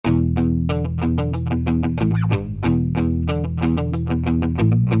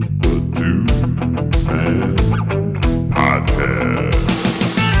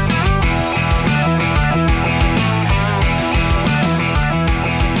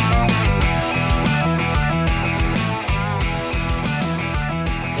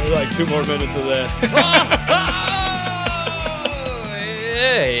2 more minutes of that.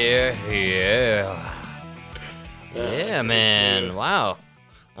 Yeah, man. Wow.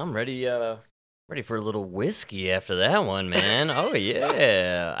 I'm ready for a little whiskey after that one, man. Oh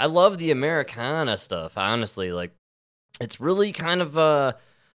yeah. I love the Americana stuff, honestly. Like, it's really kind of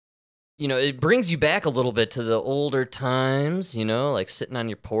it brings you back a little bit to the older times, like sitting on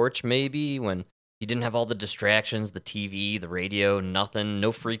your porch maybe when you didn't have all the distractions, the TV, the radio, nothing,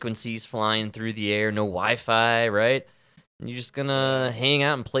 no frequencies flying through the air, no Wi-Fi, right? And you're just gonna hang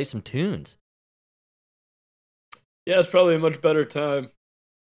out and play some tunes. Yeah, it's probably a much better time.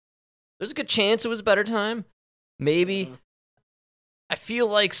 There's a good chance it was a better time. Maybe. Yeah. I feel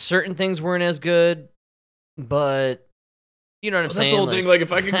like certain things weren't as good, but you know what I'm saying? That's the whole thing. Like,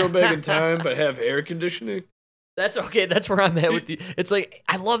 if I could go back in time but have air conditioning. That's okay. That's where I'm at with the. It's like,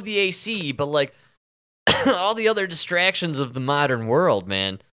 I love the AC, but like all the other distractions of the modern world,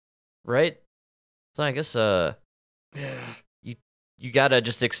 man. Right? So I guess Yeah. you gotta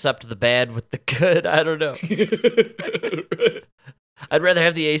just accept the bad with the good. I don't know. I'd rather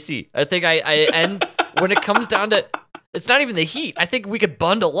have the AC. I think and when it comes down to, it's not even the heat. I think we could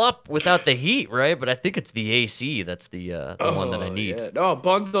bundle up without the heat, right? But I think it's the AC that's the one that I need. Yeah. No,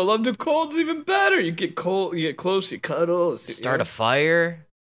 bundle up. The cold's even better. You get cold, you get close, you cuddle. Start a fire.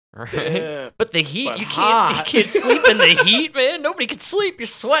 Right? Yeah. But the heat, But you hot. can't sleep in the heat, man. Nobody can sleep. You're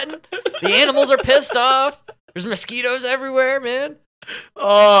sweating. The animals are pissed off. There's mosquitoes everywhere, man.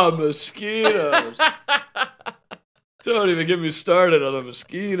 Oh, mosquitoes. Don't even get me started on the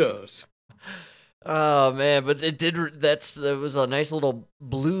mosquitoes. Oh man, but it was a nice little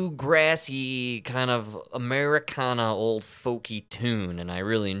bluegrassy kind of Americana old folky tune, and I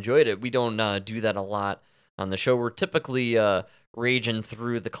really enjoyed it. We don't do that a lot on the show. We're typically raging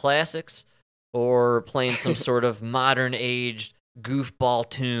through the classics or playing some sort of modern aged goofball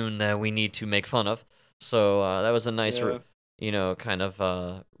tune that we need to make fun of. So that was a nice kind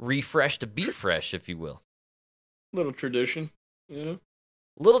of refresh to be fresh, if you will. Little tradition,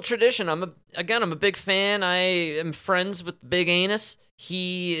 Little tradition. I'm a big fan. I am friends with Big Anus.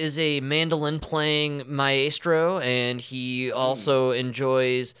 He is a mandolin playing maestro, and he also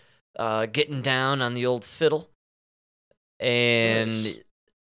enjoys getting down on the old fiddle. And Nice.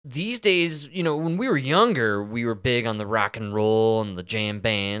 these days, when we were younger, we were big on the rock and roll and the jam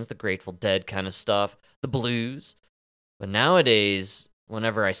bands, the Grateful Dead kind of stuff, the blues. But nowadays,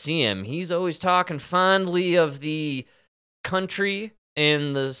 whenever I see him, he's always talking fondly of the country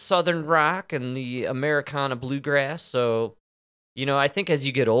and the southern rock and the Americana bluegrass. So, I think as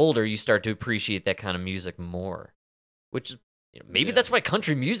you get older, you start to appreciate that kind of music more, which maybe that's why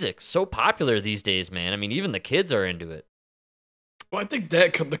country music's so popular these days, man. I mean, even the kids are into it. Well, I think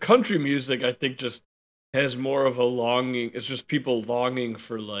that the country music, I think, just has more of a longing. It's just people longing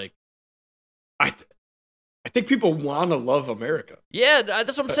for, like, I think people want to love America. Yeah,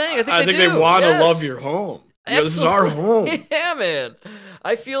 that's what I'm saying. I think they do. want to Yes. love your home. This is our home. Yeah, man.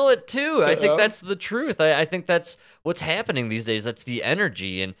 I feel it too. I think that's the truth. I think that's what's happening these days. That's the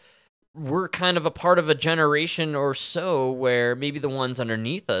energy. And we're kind of a part of a generation or so where maybe the ones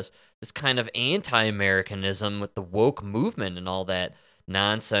underneath us, this kind of anti-Americanism with the woke movement and all that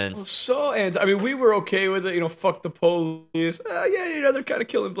nonsense. And I mean, we were okay with it, fuck the police. They're kind of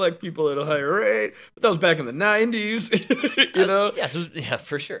killing black people at a higher rate. But that was back in the 90s, Yes, yeah,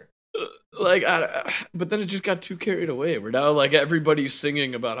 for sure. But then it just got too carried away. We're now, like, everybody's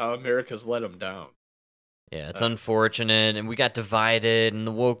singing about how America's let them down. Yeah, it's unfortunate, and we got divided, and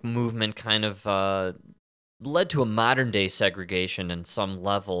the woke movement kind of led to a modern-day segregation in some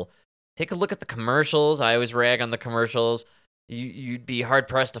level. Take a look at the commercials. I always rag on the commercials. You'd be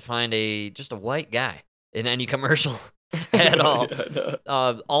hard-pressed to find just a white guy in any commercial at all. Yeah,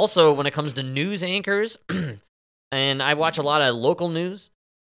 no. Also, when it comes to news anchors, and I watch a lot of local news,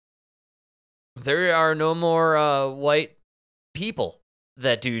 there are no more white people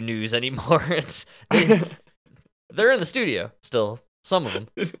that do news anymore. They're in the studio still, some of them,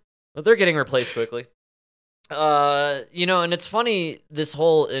 but they're getting replaced quickly. And it's funny, this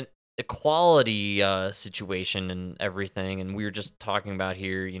whole equality situation and everything, and we were just talking about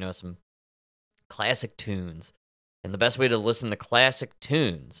here, some classic tunes, and the best way to listen to classic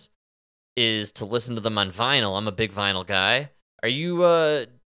tunes is to listen to them on vinyl. I'm a big vinyl guy. Are you a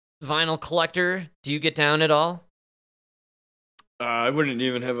vinyl collector? Do you get down at all? I wouldn't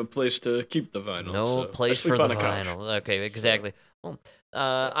even have a place to keep the vinyl. No place for the vinyl. Okay, exactly. Well,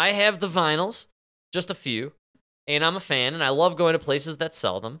 I have the vinyls, just a few, and I'm a fan, and I love going to places that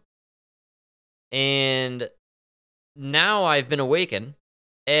sell them. And now I've been awakened,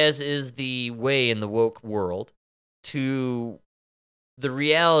 as is the way in the woke world, to the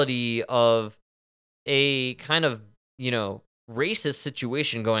reality of a kind of, racist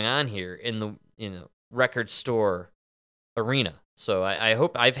situation going on here in the, record store arena. So I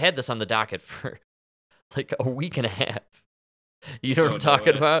hope I've had this on the docket for like a week and a half. You know what I'm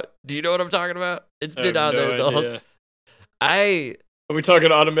talking about? Do you know what I'm talking about? It's been out there the whole. Are we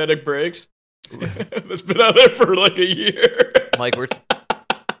talking automatic brakes? It's been out there for like a year. Mike, we're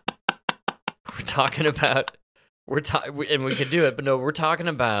talking about and we could do it, but no, we're talking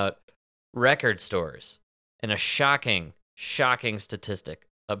about record stores and a shocking statistic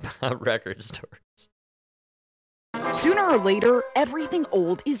about record stores. Sooner or later, everything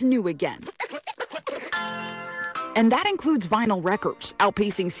old is new again. And that includes vinyl records,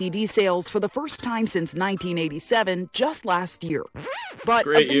 outpacing CD sales for the first time since 1987, just last year. But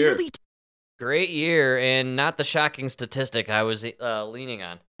Great year. Great year, and not the shocking statistic I was leaning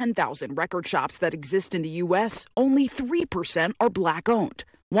on. 10,000 record shops that exist in the U.S., only 3% are black-owned.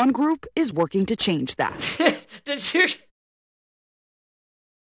 One group is working to change that. Did you...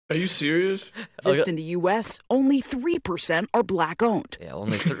 Are you serious? Exist in the U.S., only 3% are black-owned. Yeah,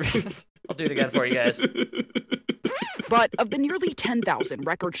 only 3. I'll do it again for you guys. But of the nearly 10,000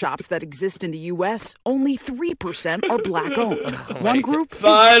 record shops that exist in the U.S., only 3% are black-owned. One group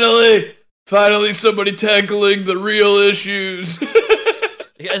Finally somebody tackling the real issues.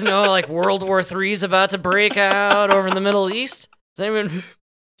 You guys know, like, World War III is about to break out over in the Middle East? Is anyone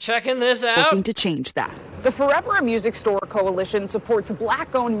checking this out? Working to change that. The Forever a Music Store Coalition supports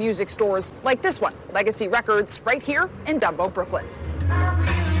black-owned music stores like this one, Legacy Records, right here in Dumbo, Brooklyn.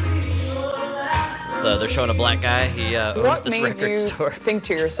 So they're showing a black guy. He owns this record store. What made you think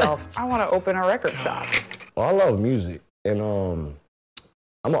to yourself, I want to open a record shop? Well, I love music, and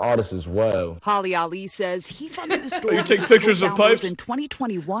I'm an artist as well. Holly Ali says he funded the store You take pictures of pipes? in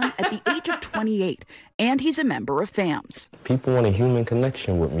 2021 at the age of 28, and he's a member of FAMS. People want a human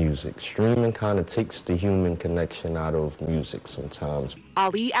connection with music. Streaming kind of takes the human connection out of music sometimes.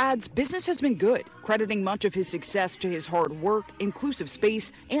 Ali adds business has been good, crediting much of his success to his hard work, inclusive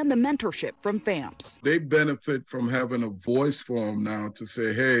space, and the mentorship from FAMS. They benefit from having a voice for them now to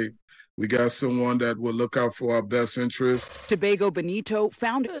say, hey, we got someone that will look out for our best interests. Tobago Benito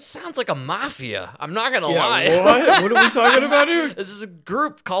found... This sounds like a mafia. I'm not going to Yeah, lie. what are we talking about here? This is a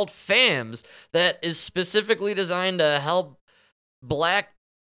group called FAMS that is specifically designed to help black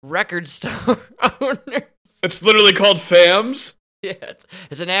record store owners. It's literally called FAMS? Yeah,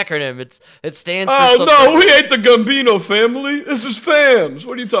 it's an acronym. It stands for Oh, something. no, we ain't the Gambino family. This is FAMS.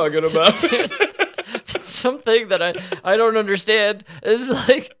 What are you talking about? It's something that I don't understand. It's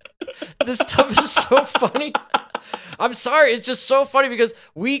like, this stuff is so funny. I'm sorry, it's just so funny because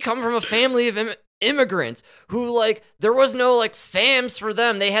we come from a family of immigrants who, like, there was no, like, FAMS for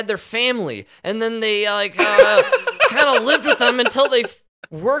them. They had their family, and then they, like, kind of lived with them until they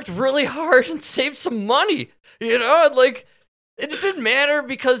worked really hard and saved some money, you know? And, like, it didn't matter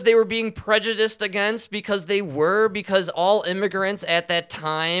because they were being prejudiced against, because all immigrants at that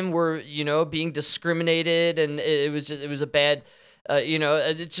time were, being discriminated, and it was a bad...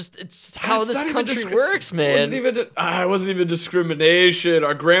 it's just how this country works, man. It wasn't even discrimination.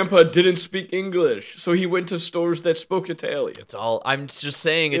 Our grandpa didn't speak English, so he went to stores that spoke Italian. It's all. I'm just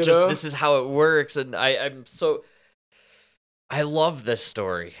saying. This is how it works, and I love this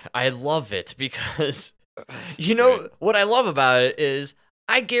story. I love it because, what I love about it is,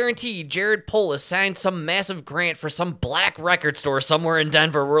 I guarantee Jared Polis signed some massive grant for some black record store somewhere in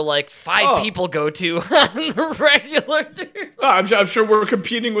Denver where like 5 people go to on the regular, dude. I'm sure we're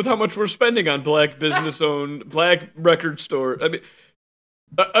competing with how much we're spending on black business-owned, black record store. I mean,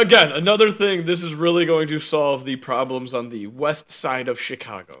 again, another thing, this is really going to solve the problems on the west side of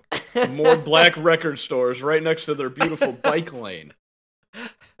Chicago. More black record stores right next to their beautiful bike lane.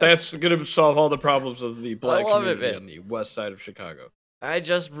 That's going to solve all the problems of the black community on the west side of Chicago. I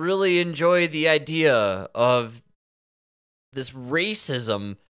just really enjoy the idea of this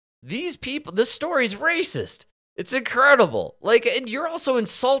racism. This story's racist. It's incredible. Like, and you're also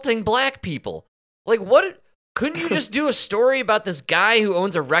insulting black people. Like, couldn't you just do a story about this guy who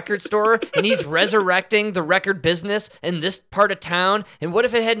owns a record store and he's resurrecting the record business in this part of town? And what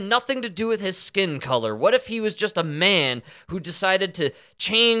if it had nothing to do with his skin color? What if he was just a man who decided to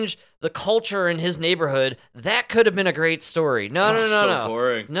change the culture in his neighborhood? That could have been a great story. No.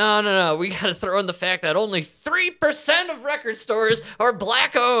 Boring. No. We got to throw in the fact that only 3% of record stores are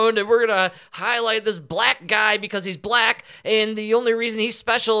black owned, and we're going to highlight this black guy because he's black, and the only reason he's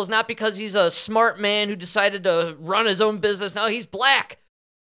special is not because he's a smart man who decided to run his own business. No, he's black.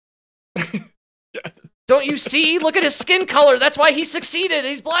 Don't you see? Look at his skin color. That's why he succeeded.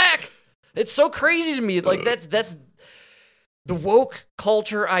 He's black. It's so crazy to me. Like, that's the woke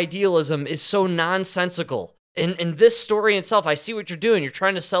culture idealism is so nonsensical. In this story itself, I see what you're doing. You're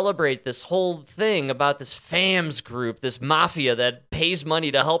trying to celebrate this whole thing about this FAMS group, this mafia that pays money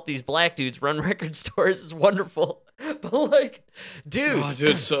to help these black dudes run record stores. It's wonderful. But like, dude. Oh, dude,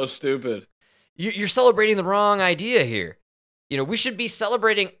 it's so stupid. You're celebrating the wrong idea here. You know, we should be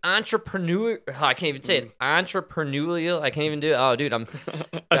celebrating entrepreneur. Oh, I can't even say it. Entrepreneurial. I can't even do it. Oh, dude, I'm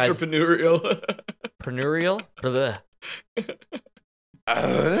guys, Entrepreneurial. entrepreneurial.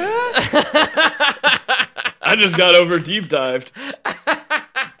 I just got over deep dived.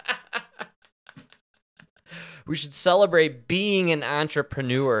 We should celebrate being an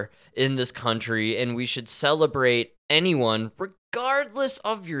entrepreneur in this country, and we should celebrate anyone, regardless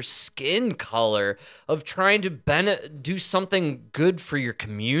of your skin color, of trying to do something good for your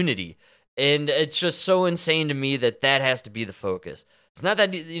community. And it's just so insane to me that has to be the focus. It's not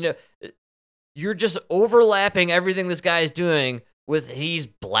that, you know, you're just overlapping everything this guy is doing with he's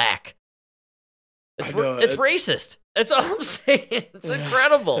black. It's racist. That's all I'm saying. It's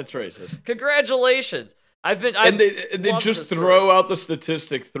incredible. That's racist. Congratulations. And they just throw out the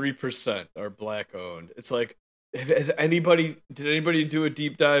statistic 3% are black owned. It's like, did anybody do a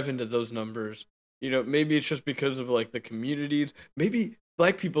deep dive into those numbers? You know, maybe it's just because of like the communities. Maybe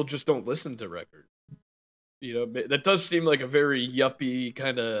black people just don't listen to records. You know, that does seem like a very yuppie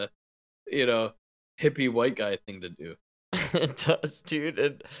kind of, you know, hippie white guy thing to do. It does,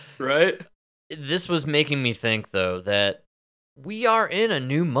 dude. Right? This was making me think, though, that we are in a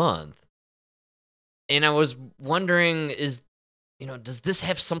new month. And I was wondering, does this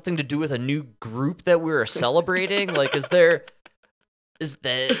have something to do with a new group that we're celebrating? Like, are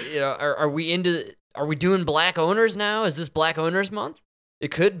we doing black owners now? Is this Black Owners Month? It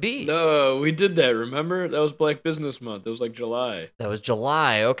could be. No, we did that, remember? That was Black Business Month. It was like July. That was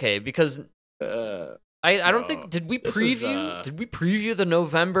July, okay, because I don't think, did we preview the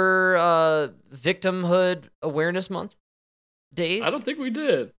November Victimhood Awareness Month days? I don't think we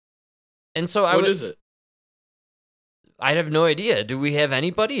did. And so what is it? I have no idea. Do we have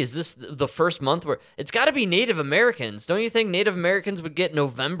anybody? Is this the first month where it's got to be Native Americans? Don't you think Native Americans would get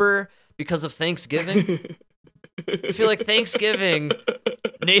November because of Thanksgiving? I feel like Thanksgiving,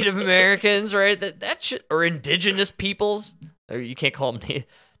 Native Americans, right? That should, or indigenous peoples. Or you can't call them Native.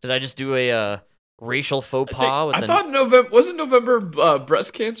 Did I just do a racial faux pas? I thought wasn't November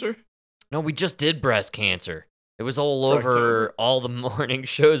breast cancer? No, we just did breast cancer. It was all over all the morning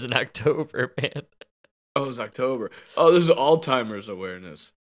shows in October, man. Oh, it was October. Oh, this is Alzheimer's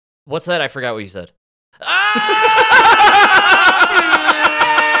awareness. What's that? I forgot what you said.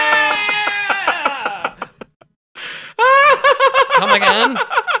 Come again?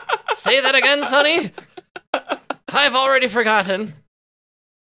 Say that again, Sonny. I've already forgotten.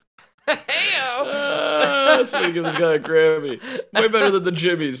 Heyo! Speaking of this guy, Grammy. Way better than the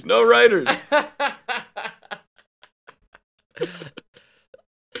Jimmys. No writers.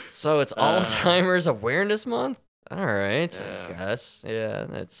 So it's Alzheimer's Awareness Month? All right, I guess. Yeah,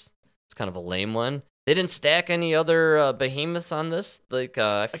 it's kind of a lame one. They didn't stack any other behemoths on this. Like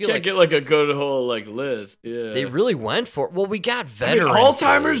I can't get like a good whole like list. Yeah, they really went for it. Well, we got veterans.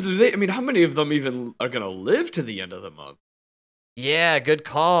 Alzheimer's? Do they? I mean, how many of them even are gonna live to the end of the month? Yeah, good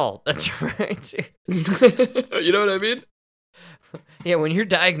call. That's right. You know what I mean? Yeah, when you're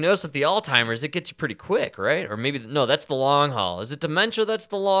diagnosed with the Alzheimer's, it gets you pretty quick, right? Or maybe no, that's the long haul. Is it dementia that's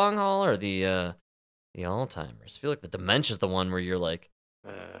the long haul, or the Alzheimer's? I feel like the dementia's the one where you're like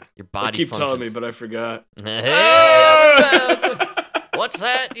your body. Keep functions. telling me, but I forgot. Hey, what's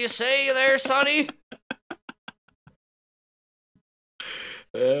that you say there, Sonny?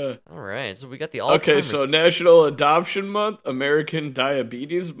 Yeah. All right, so we got the Alzheimer's. Okay, so National Adoption Month, American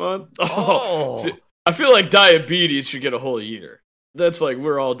Diabetes Month. See, I feel like diabetes should get a whole year. That's like,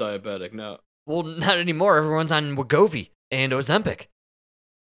 we're all diabetic now. Well, not anymore. Everyone's on Wegovy and Ozempic.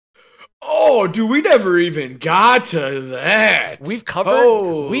 Oh, dude, we never even got to that. We've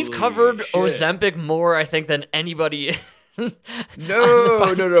covered Ozempic more, I think, than anybody.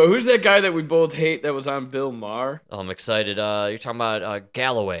 No. Who's that guy that we both hate that was on Bill Maher? Oh, I'm excited. You're talking about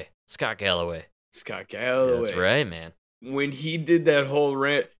Galloway. Scott Galloway. Yeah, that's right, man. When he did that whole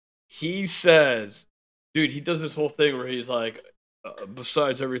rant, he says, dude, he does this whole thing where he's like,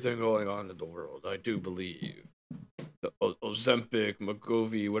 besides everything going on in the world, I do believe Ozempic,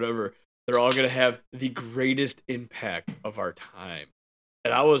 Wegovy, whatever, they're all going to have the greatest impact of our time.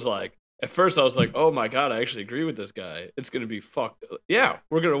 And I was like, at first I was like, oh my God, I actually agree with this guy. It's going to be fucked. Yeah,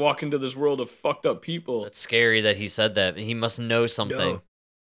 we're going to walk into this world of fucked up people. It's scary that he said that. He must know something.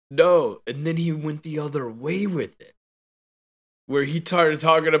 No. And then he went the other way with it, where he started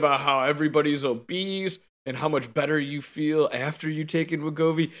talking about how everybody's obese, and how much better you feel after you take in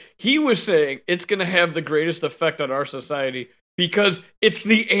Wegovy. He was saying it's going to have the greatest effect on our society because it's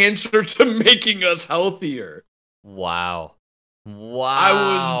the answer to making us healthier. Wow. I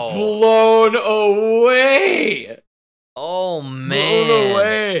was blown away. Oh man. Blown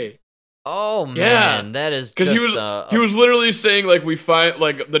away. Oh man, Yeah. that is Because just he was literally saying like we find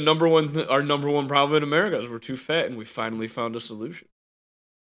like our number one problem in America is we're too fat, and we finally found a solution.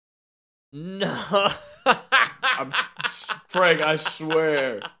 no. Frank, I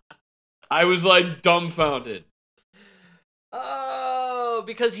swear, I was like dumbfounded. Oh,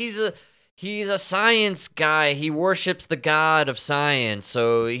 because he's a science guy. He worships the god of science,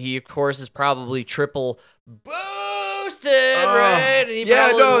 so he of course is probably triple boosted, right? And he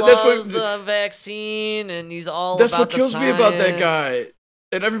probably loves the vaccine, and he's all That's about what kills the me about that science. guy,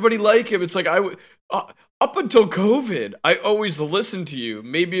 and everybody like him. It's like up until COVID, I always listened to you.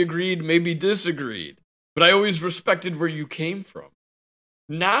 Maybe agreed, maybe disagreed, but I always respected where you came from.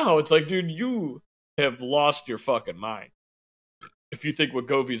 Now it's like, dude, you have lost your fucking mind if you think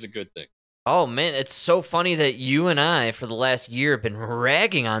Wegovy is a good thing. Oh man, it's so funny that you and I, for the last year, have been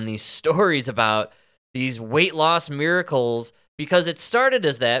ragging on these stories about these weight loss miracles because it started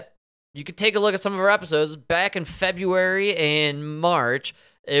as that. You could take a look at some of our episodes back in February and March.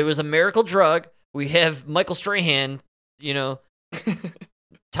 It was a miracle drug. We have Michael Strahan,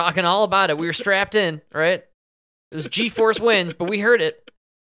 talking all about it. We were strapped in, right? It was G-Force Wins, but we heard it.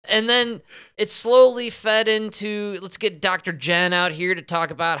 And then it slowly fed into, let's get Dr. Jen out here to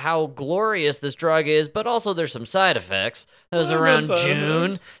talk about how glorious this drug is, but also there's some side effects. That was around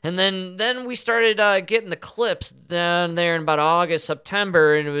June. And then we started getting the clips down there in about August,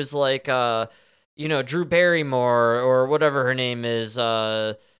 September, and it was like, Drew Barrymore or whatever her name is,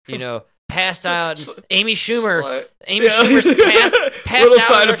 passed out. Amy Schumer. Schumer's passed Little out.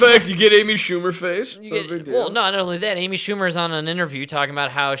 side effect, you get Amy Schumer face. Well, not only that, Amy Schumer's on an interview talking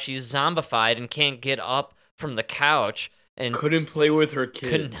about how she's zombified and can't get up from the couch and couldn't play with her kid.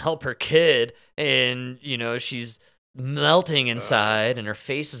 Couldn't help her kid, and she's melting inside, and her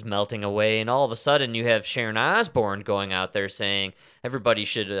face is melting away. And all of a sudden, you have Sharon Osbourne going out there saying everybody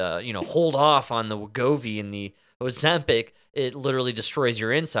should, hold off on the Wegovy and the Ozempic. It literally destroys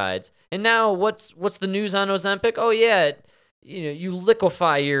your insides. And now, what's the news on Ozempic? Oh yeah, you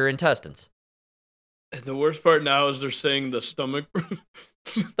liquefy your intestines. And the worst part now is they're saying the stomach,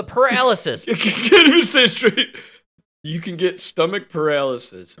 the paralysis. You can't even say straight. You can get stomach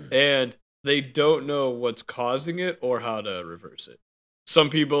paralysis, and they don't know what's causing it or how to reverse it. Some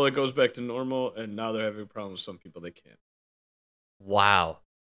people it goes back to normal, and now they're having problems. Some people they can't. Wow.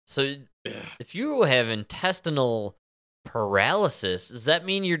 So if you have intestinal paralysis, does that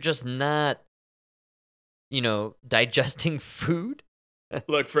mean you're just not, digesting food?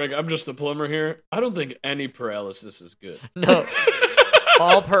 Look, Frank, I'm just a plumber here. I don't think any paralysis is good. No.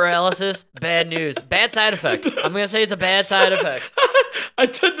 All paralysis, bad news. Bad side effect. I'm going to say it's a bad side effect. I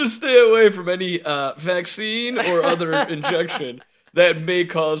tend to stay away from any vaccine or other injection that may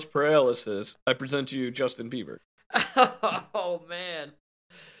cause paralysis. I present to you Justin Bieber. Oh, man.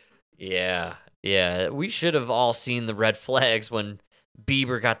 Yeah. We should have all seen the red flags when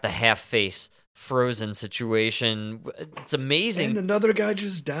Bieber got the half-face Frozen situation. It's amazing. And another guy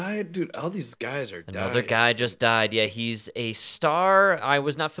just died? Dude, all these guys are dying. Another guy just died. Yeah, he's a star. I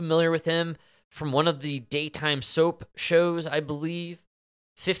was not familiar with him from one of the daytime soap shows, I believe.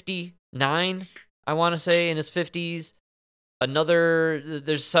 59, I want to say, in his 50s.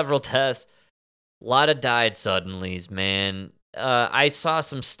 There's several deaths. A lot of died suddenlies, man. I saw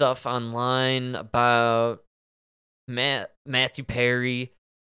some stuff online about Matthew Perry,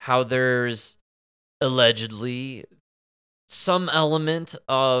 how there's allegedly some element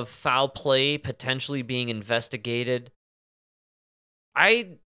of foul play potentially being investigated.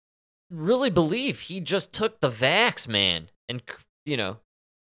 I really believe he just took the vax, man, and,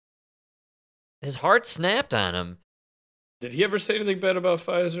 his heart snapped on him. Did he ever say anything bad about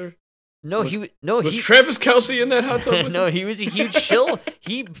Pfizer? No, Was he Travis Kelce in that hot tub with no, him? he was a huge shill.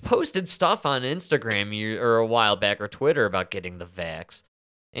 He posted stuff on Instagram or a while back or Twitter about getting the vax,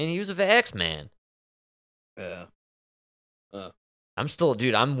 and he was a vax man. Yeah. I'm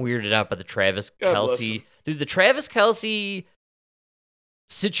weirded out by the Travis God bless Kelce. him. Dude, the Travis Kelce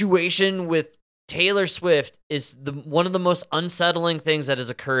situation with Taylor Swift is one of the most unsettling things that has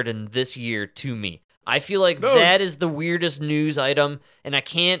occurred in this year to me. I feel like that is the weirdest news item, and I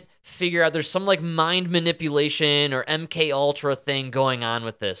can't figure out. There's some like mind manipulation or MK Ultra thing going on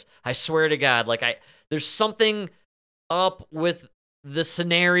with this. I swear to God, there's something up with the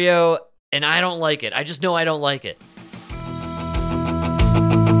scenario, and I don't like it. I just know I don't like it.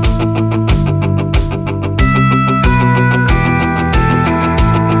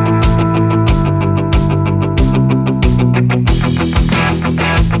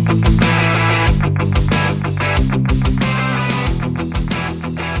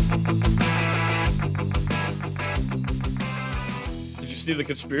 see the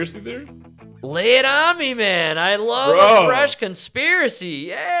conspiracy there? Lay it on me, man. I love Bro. a fresh conspiracy.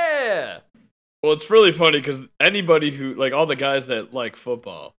 Yeah. Well, it's really funny because anybody who, like, all the guys that like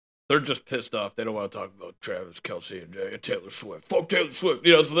football, they're just pissed off. They don't want to talk about Travis Kelce and Taylor Swift. Fuck Taylor Swift.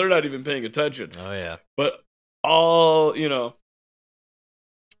 You know, so they're not even paying attention. Oh, yeah. But all, you know,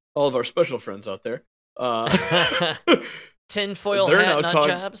 all of our special friends out there, Tinfoil They're hat now nut talk-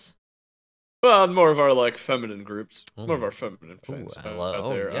 jobs. well, more of our, like, feminine groups, more of Ooh. our feminine fans I out love-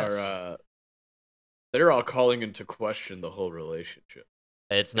 there yes. are, they're all calling into question the whole relationship.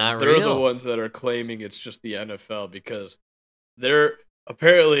 It's not They're real. the ones that are claiming it's just the NFL because there's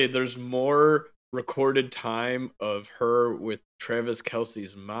more recorded time of her with Travis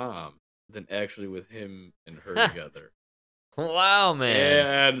Kelce's mom than actually with him and her together. Wow,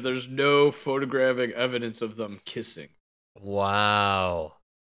 man. And there's no photographic evidence of them kissing. Wow.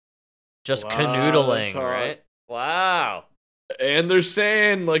 Just Lot of canoodling, talk. right? Wow. And they're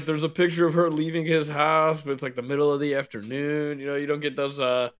saying, like, there's a picture of her leaving his house, but it's like the middle of the afternoon. You know, you don't get those,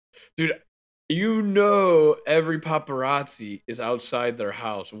 dude, you know, every paparazzi is outside their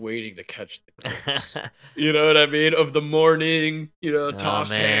house waiting to catch the clips. You know what I mean? Of the morning, you know,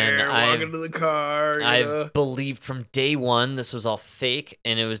 tossed man, hair, walking to the car. You I've know? believed from day one this was all fake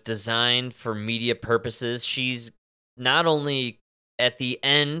and it was designed for media purposes. She's not only at the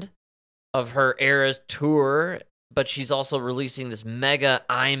end of her era's tour, but she's also releasing this mega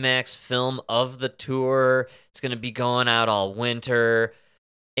IMAX film of the tour. It's going to be going out all winter.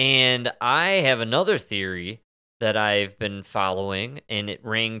 And I have another theory that I've been following, and it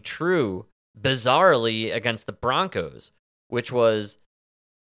rang true bizarrely against the Broncos, which was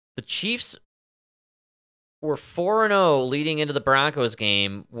the Chiefs were 4-0 leading into the Broncos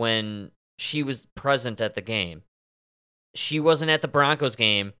game when she was present at the game. She wasn't at the Broncos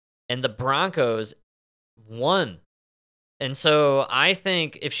game, and the Broncos won. And so I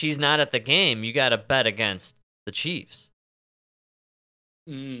think if she's not at the game, you got to bet against the Chiefs.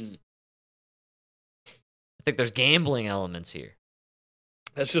 Mm. I think there's gambling elements here.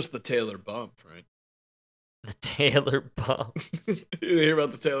 That's just the Taylor bump, right? The Taylor bump. You didn't hear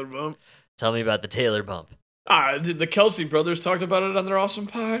about the Taylor bump? Tell me about the Taylor bump. Dude, the Kelsey brothers talked about it on their awesome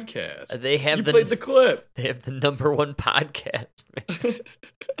podcast. They have You played the clip. They have the #1 podcast, man.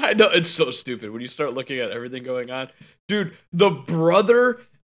 I know, it's so stupid when you start looking at everything going on. Dude, the brother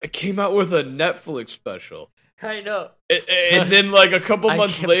came out with a Netflix special. I know. And then like a couple I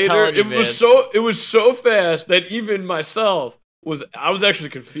months kept later, telling you, it was so fast that even myself I was actually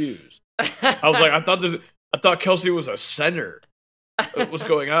confused. I was like, I thought Kelsey was a center. What's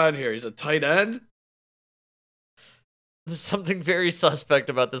going on here? He's a tight end? There's something very suspect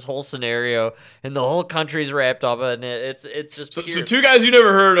about this whole scenario, and the whole country's wrapped up in it. It's just So pure. two guys you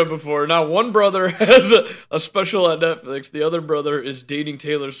never heard of before. Now one brother has a special on Netflix. The other brother is dating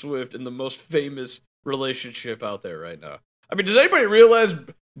Taylor Swift in the most famous relationship out there right now. I mean, does anybody realize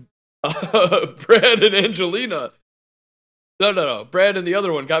Brad and Angelina? No. Brad and the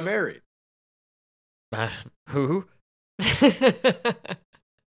other one got married. Who?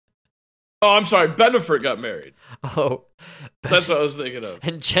 Oh, I'm sorry. Benefit got married. Oh, That's what I was thinking of.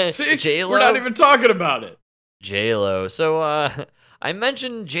 and See, J-Lo. we're not even talking about it. J-Lo. So I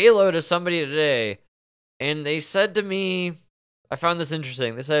mentioned J-Lo to somebody today, and they said to me, I found this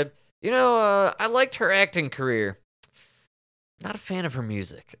interesting. They said, I liked her acting career. Not a fan of her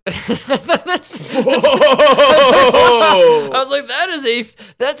music. That's Whoa! I was like,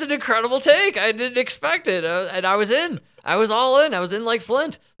 that's an incredible take. I didn't expect it, and I was in. I was all in. I was in like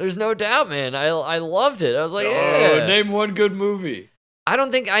Flint. There's no doubt, man. I loved it. I was like, yeah. Name one good movie. I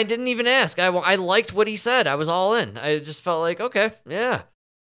didn't even ask. I liked what he said. I was all in. I just felt like, okay, yeah,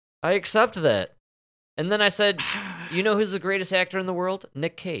 I accept that. And then I said, you know who's the greatest actor in the world?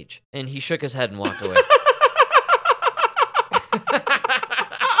 Nick Cage. And he shook his head and walked away.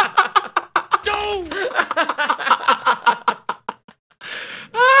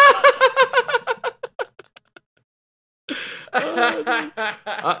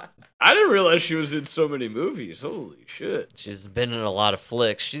 I didn't realize she was in so many movies. Holy shit. She's been in a lot of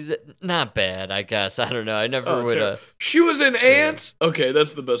flicks. She's not bad, I guess. I don't know. I never would Terrible. She was in Ants? Okay,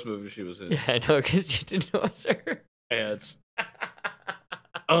 that's the best movie she was in. Yeah, I know, because you didn't know it was her. Ants.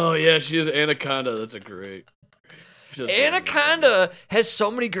 Oh, yeah, she is Anaconda. That's a great. she does great Anaconda has so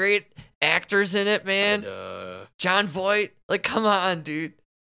many great actors in it, man. And, John Voight. Like, come on, dude.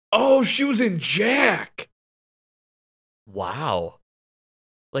 oh, she was in Jack. Wow.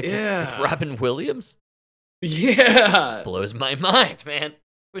 Like, Yeah. with Robin Williams? Yeah. Blows my mind, man.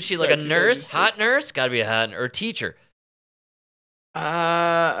 Was she like a That's nurse? amazing. Hot nurse? Gotta be a hot or teacher.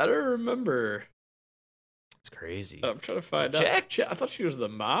 I don't remember. It's crazy. I'm trying to find Jack? out. I thought she was the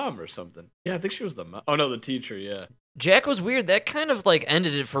mom or something. Yeah, I think she was the mom. Oh no, the teacher. Yeah. Jack was weird. That kind of like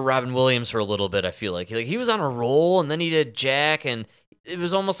ended it for Robin Williams for a little bit. I feel like he was on a roll, and then he did Jack, and it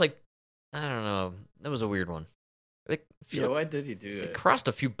was almost like I don't know. That was a weird one. Yeah, why did he do It it? crossed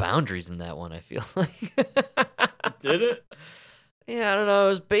a few boundaries in that one. I feel like. Did it? Yeah, I don't know. It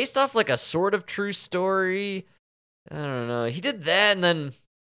was based off like a sort of true story. I don't know. He did that, and then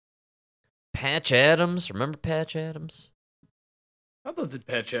Patch Adams. Remember Patch Adams? I thought that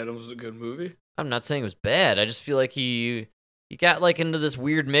Patch Adams was a good movie. I'm not saying it was bad. I just feel like he got like into this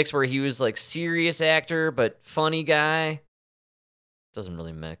weird mix where he was like serious actor but funny guy. Doesn't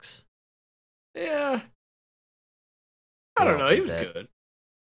really mix. Yeah. They I don't all know. do He was that. good.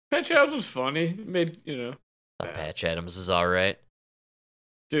 Patch Adams was funny. He made, Patch Adams is all right.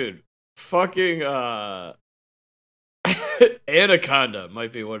 dude, fucking Anaconda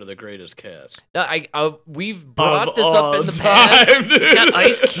might be one of the greatest casts. No, we've brought Of this up all in the past. time, It's got dude.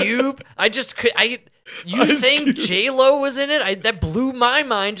 Ice Cube. You Ice saying Cube. J-Lo was in it? That blew my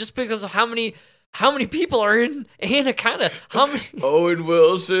mind just because of how many people are in Anaconda. How many? Owen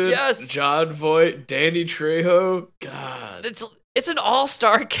Wilson, Yes. John Voight, Danny Trejo. God. It's an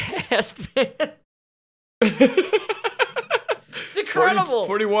all-star cast, man. It's incredible.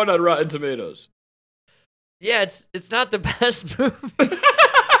 41 on Rotten Tomatoes. Yeah, it's not the best movie.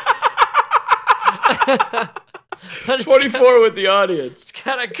 But it's 24 with the audience. It's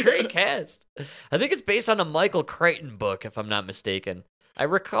got a great cast. I think it's based on a Michael Crichton book, if I'm not mistaken. I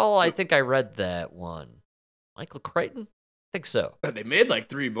think I read that one. Michael Crichton? I think so. They made like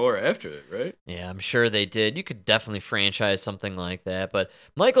 3 more after it, right? Yeah, I'm sure they did. You could definitely franchise something like that. But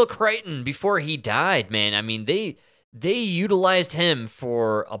Michael Crichton, before he died, man, I mean, they utilized him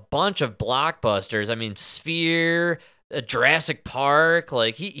for a bunch of blockbusters. I mean, Sphere, Jurassic Park.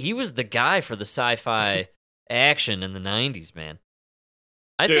 Like, he was the guy for the sci-fi action in the 90s, man.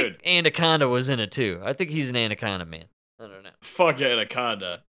 I think Anaconda was in it, too. I think he's an Anaconda man. I don't know. Fuck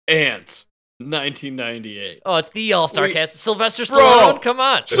Anaconda. Ants. 1998. Oh, it's the all-star Wait, cast. Sylvester bro. Stallone, come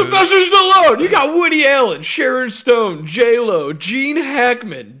on. Sylvester Stallone. You got Woody Allen, Sharon Stone, J-Lo, Gene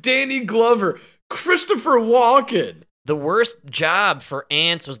Hackman, Danny Glover, Christopher Walken. The worst job for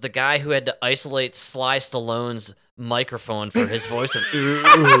Ants was the guy who had to isolate Sly Stallone's microphone for his voice of That's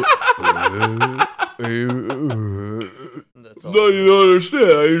all. No, you don't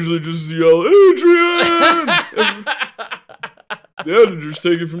understand. I usually just yell, Adrian! The editors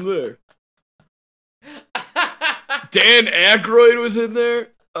take it from there. Dan Aykroyd was in there.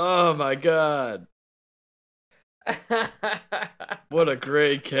 Oh my god. What a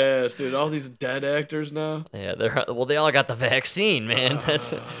great cast, dude. All these dead actors now. Yeah, they all got the vaccine, man.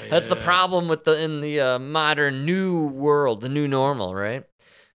 That's the yeah. problem with in the modern new world, the new normal, right?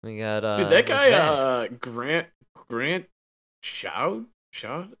 We got Dude, that guy vaxxed. Grant Shaw?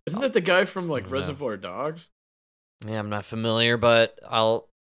 Isn't that the guy from like No. Reservoir Dogs? Yeah, I'm not familiar, but I'll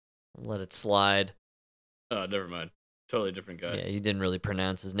let it slide. Oh, never mind. Totally different guy. Yeah, you didn't really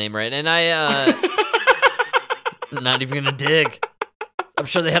pronounce his name right, and I'm not even gonna dig. I'm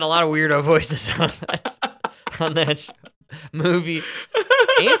sure they had a lot of weirdo voices on that movie.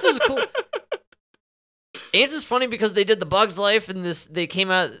 Ants was cool. Ants is funny because they did the Bugs Life and they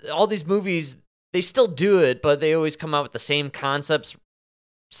came out, all these movies, they still do it, but they always come out with the same concepts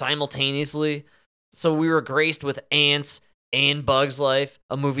simultaneously. So we were graced with Ants and Bugs Life,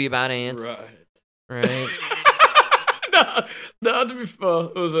 a movie about ants. Right? no, to be fair,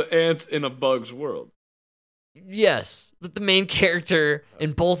 it was an ants in a bug's world. Yes, but the main character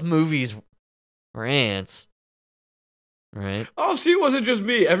in both movies were ants. Right? Oh, see, it wasn't just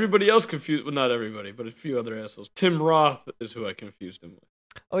me. Everybody else confused. Well, not everybody, but a few other assholes. Tim Roth is who I confused him with.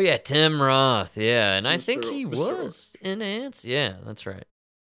 Oh yeah, Tim Roth. Yeah, and I think he Mr. was in Ants. Yeah, that's right.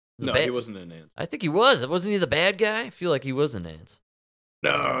 No, he wasn't in Ants. I think he was. Wasn't he the bad guy? I feel like he was in Ants.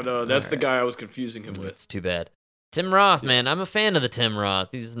 No, that's the guy I was confusing him with. It's too bad. Tim Roth, man, I'm a fan of the Tim Roth.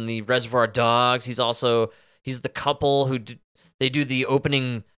 He's in the Reservoir Dogs. He's the couple who they do the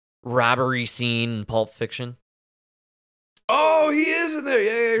opening robbery scene in Pulp Fiction. Oh, he is in there.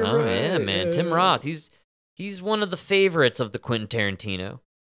 Yeah, you're right. Yeah, man, Yeah. Tim Roth. He's one of the favorites of the Quentin Tarantino.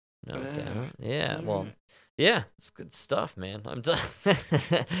 No Yeah. doubt. Yeah, well, yeah, it's good stuff, man. I'm done.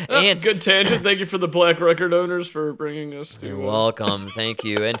 Oh, good tangent. Thank you for the Black Record owners for bringing us to. You're welcome. Thank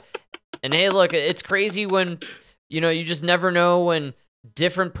you. And hey, look, it's crazy when you just never know when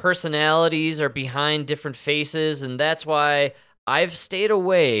different personalities are behind different faces, and that's why I've stayed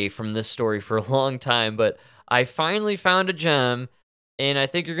away from this story for a long time, but I finally found a gem, and I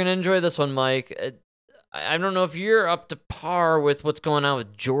think you're going to enjoy this one, Mike. I don't know if you're up to par with what's going on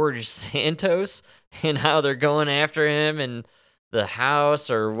with George Santos and how they're going after him and the House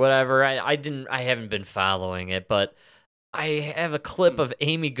or whatever. I haven't been following it, but I have a clip of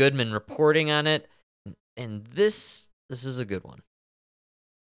Amy Goodman reporting on it, and this is a good one.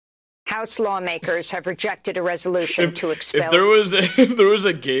 House lawmakers have rejected a resolution to expel. If there was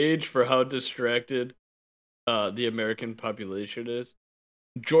a gauge for how distracted the American population is,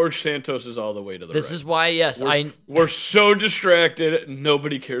 George Santos is all the way to the right. This is why, yes, we're so distracted.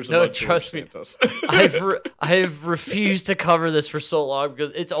 Nobody cares about George Santos. I've refused to cover this for so long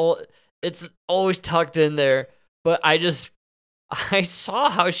because it's always tucked in there. But I saw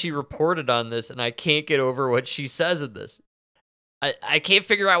how she reported on this, and I can't get over what she says in this. I can't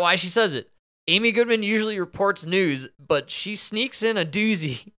figure out why she says it. Amy Goodman usually reports news, but she sneaks in a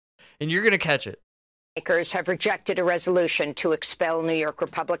doozy, and you're gonna catch it. Lawmakers have rejected a resolution to expel New York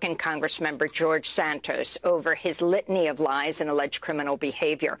Republican Congressmember George Santos over his litany of lies and alleged criminal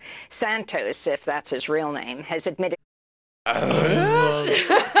behavior. Santos, if that's his real name, has admitted.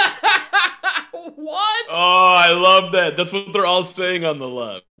 What? Oh, I love that. That's what they're all saying on the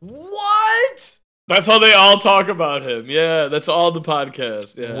left. What? That's how they all talk about him. Yeah, that's all the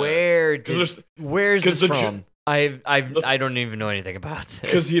podcast. Yeah. Where's this from? I don't even know anything about this.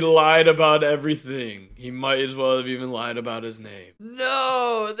 Because he lied about everything. He might as well have even lied about his name.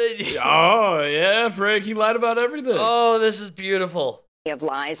 No. Oh, yeah, Frank, he lied about everything. Oh, this is beautiful. Of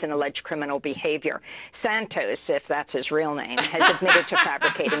lies and alleged criminal behavior. Santos, if that's his real name, has admitted to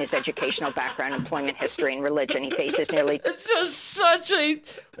fabricating his educational background, employment history, and religion. He faces nearly... It's just such a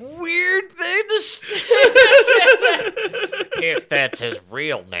weird thing to say. If that's his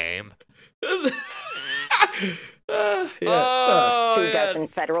real name. 2 dozen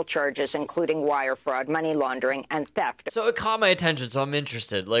federal charges, including wire fraud, money laundering, and theft. So it caught my attention, so I'm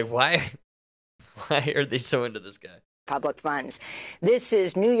interested. Like, why are they so into this guy? Public funds. This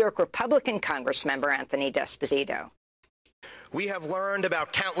is New York Republican Congressmember Anthony D'Esposito. We have learned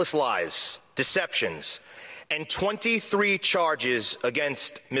about countless lies, deceptions, and 23 charges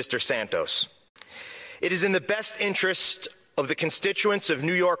against Mr. Santos. It is in the best interest of the constituents of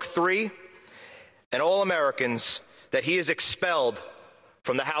New York 3 and all Americans that he is expelled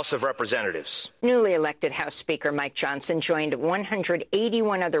from the House of Representatives. Newly elected House Speaker Mike Johnson joined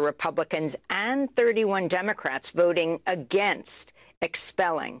 181 other Republicans and 31 Democrats voting against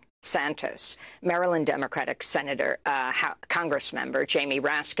expelling Santos. Maryland Democratic Congress member Jamie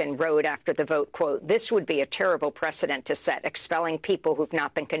Raskin wrote after the vote, quote, "This would be a terrible precedent to set, expelling people who've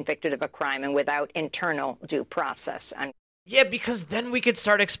not been convicted of a crime and without internal due process." Yeah, because then we could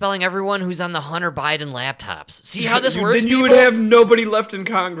start expelling everyone who's on the Hunter Biden laptops. See how this works, Then you people? would have nobody left in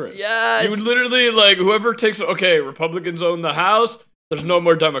Congress. Yes. You would literally, whoever takes... Okay, Republicans own the House. There's no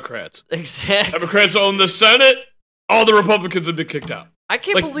more Democrats. Exactly. Democrats own the Senate. All the Republicans would be kicked out. I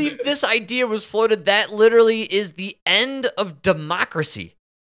can't believe this idea was floated. That literally is the end of democracy.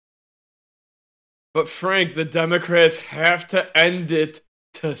 But Frank, the Democrats have to end it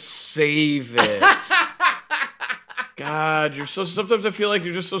to save it. God, sometimes I feel like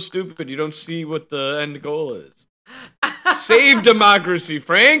you're just so stupid. You don't see what the end goal is. Save democracy,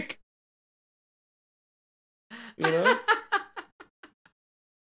 Frank. You know?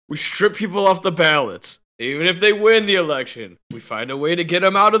 We strip people off the ballots. Even if they win the election, we find a way to get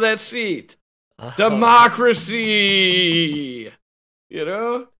them out of that seat. Democracy. You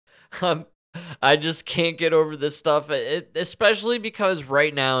know? I just can't get over this stuff, especially because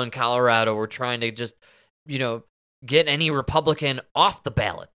right now in Colorado, we're trying to just, get any Republican off the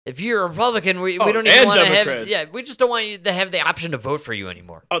ballot. If you're a Republican, we don't even want to have... Yeah, we just don't want you to have the option to vote for you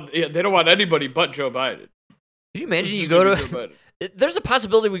anymore. Oh, yeah, they don't want anybody but Joe Biden. Can you imagine you go to... There's a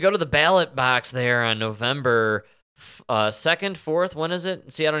possibility we go to the ballot box there on November 2nd, 4th. When is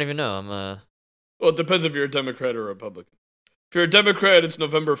it? See, I don't even know. Well, it depends if you're a Democrat or a Republican. If you're a Democrat, it's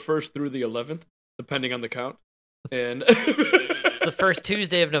November 1st through the 11th, depending on the count. And it's the first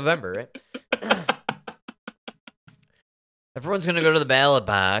Tuesday of November, right? Everyone's going to go to the ballot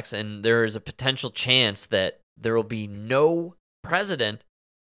box, and there is a potential chance that there will be no president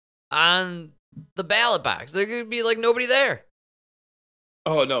on the ballot box. There could be, nobody there.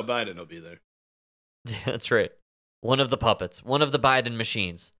 Oh, no, Biden will be there. That's right. One of the puppets. One of the Biden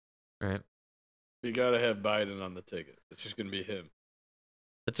machines. Right. You got to have Biden on the ticket. It's just going to be him.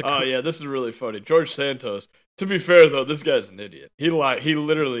 Yeah, this is really funny. George Santos. To be fair, though, this guy's an idiot. He lied. He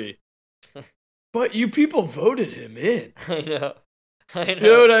literally... But you people voted him in. I know. You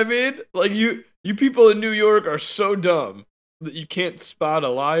know what I mean? You people in New York are so dumb that you can't spot a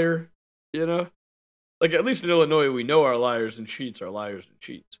liar, you know? At least in Illinois, we know our liars and cheats are liars and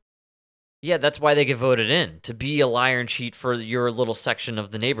cheats. Yeah, that's why they get voted in, to be a liar and cheat for your little section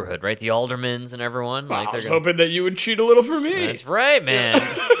of the neighborhood, right? The aldermans and everyone. Like I was they're hoping that you would cheat a little for me. That's right, man.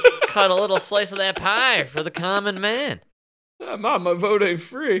 Cut a little slice of that pie for the common man. Mom, my vote ain't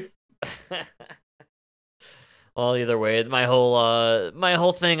free. Well, either way, my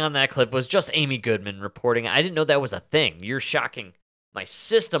whole thing on that clip was just Amy Goodman reporting. I didn't know that was a thing. You're shocking my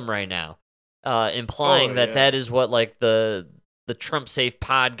system right now, implying that is what like the Trump safe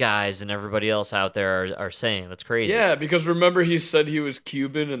pod guys and everybody else out there are saying. That's crazy. Yeah, because remember he said he was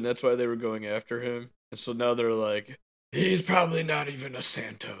Cuban and that's why they were going after him. And so now they're like, he's probably not even a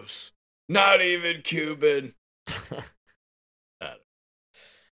Santos. Not even Cuban.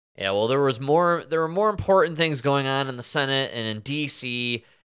 Yeah, well, there were more important things going on in the Senate and in DC,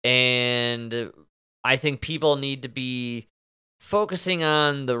 and I think people need to be focusing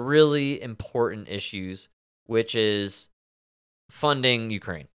on the really important issues, which is funding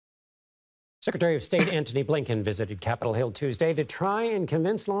Ukraine. Secretary of State Antony Blinken visited Capitol Hill Tuesday to try and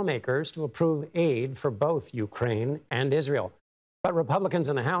convince lawmakers to approve aid for both Ukraine and Israel. But Republicans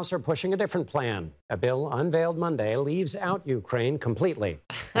in the House are pushing a different plan. A bill unveiled Monday leaves out Ukraine completely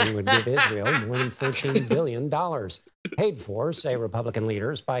and would give Israel more than $14 billion, paid for, say Republican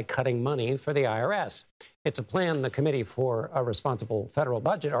leaders, by cutting money for the IRS. It's a plan the Committee for a Responsible Federal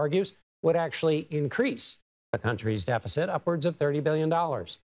Budget argues would actually increase the country's deficit upwards of $30 billion.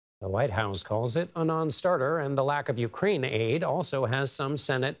 The White House calls it a non-starter, and the lack of Ukraine aid also has some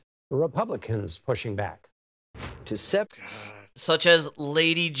Senate Republicans pushing back. To such as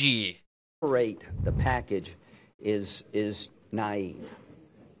Lady G. separate the package is naive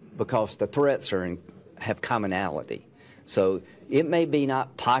because the threats have commonality. So it may be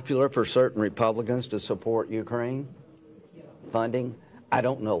not popular for certain Republicans to support Ukraine funding. I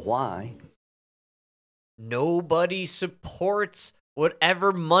don't know why. Nobody supports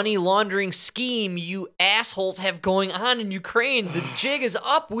whatever money laundering scheme you assholes have going on in Ukraine. The jig is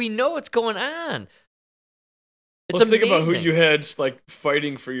up. We know what's going on. Let's think about who you had like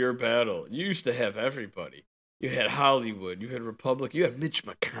fighting for your battle. You used to have everybody. You had Hollywood. You had Republic. You had Mitch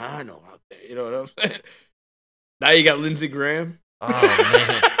McConnell out there. You know what I'm saying? Now you got Lindsey Graham.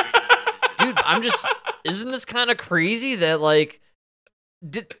 Oh, man. Dude, isn't this kind of crazy that, like,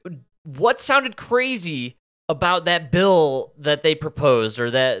 what sounded crazy about that bill that they proposed,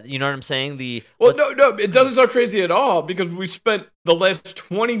 or that, you know what I'm saying? No, it doesn't sound crazy at all, because we spent the last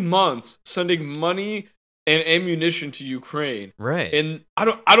 20 months sending money and ammunition to Ukraine. Right. And I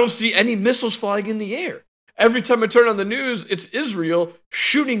don't see any missiles flying in the air. Every time I turn on the news, it's Israel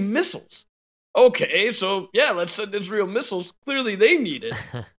shooting missiles. Okay, so yeah, let's send Israel missiles. Clearly they need it.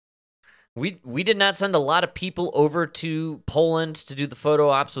 We did not send a lot of people over to Poland to do the photo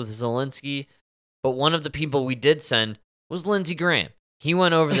ops with Zelensky, but one of the people we did send was Lindsey Graham. He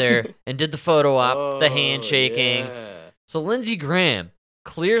went over there and did the photo op, the handshaking. Yeah. So Lindsey Graham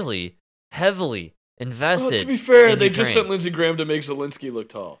clearly heavily invested. To be fair, they Ukraine. just sent Lindsey Graham to make Zelensky look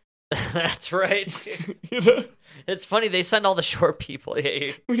tall. That's right. You know? It's funny, they send all the short people.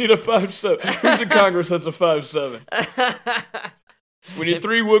 Yeah. We need a 5'7". Who's in Congress that's a 5'7"? We need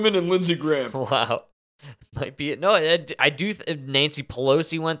 3 women and Lindsey Graham. Wow. Might be it. No, I do. Nancy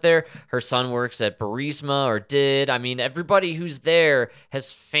Pelosi went there. Her son works at Burisma, or did. I mean, everybody who's there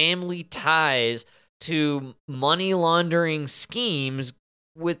has family ties to money laundering schemes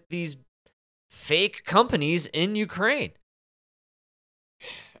with these fake companies in Ukraine.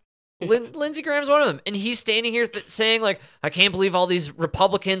 Lindsey Graham's one of them, and he's standing here saying, like, I can't believe all these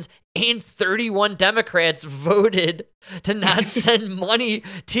Republicans and 31 Democrats voted to not send money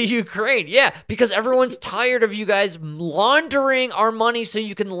to Ukraine. Yeah, because everyone's tired of you guys laundering our money so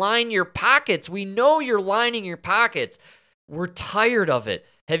you can line your pockets. We know you're lining your pockets. We're tired of it.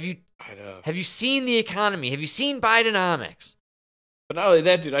 Have you seen the economy? Have you seen Bidenomics? But not only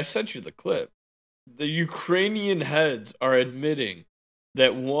that, dude, I sent you the clip. The Ukrainian heads are admitting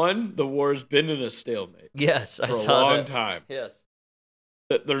that, one, the war has been in a stalemate. Yes, for a long time. Yes.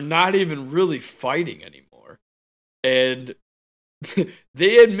 That they're not even really fighting anymore. And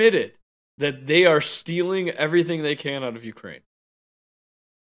they admitted that they are stealing everything they can out of Ukraine.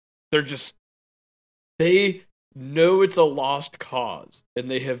 They know it's a lost cause, and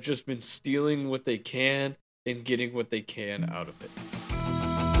they have just been stealing what they can and getting what they can out of it.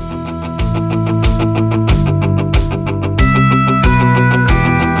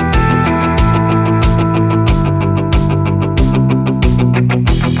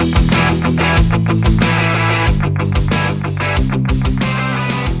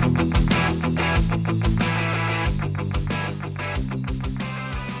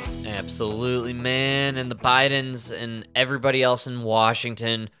 Absolutely, man. And the Bidens and everybody else in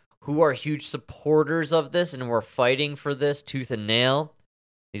Washington who are huge supporters of this and who are fighting for this tooth and nail.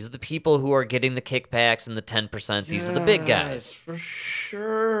 These are the people who are getting the kickbacks and the 10%. These are the big guys. For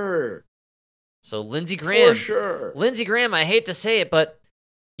sure. So Lindsey Graham. For sure. Lindsey Graham, I hate to say it, but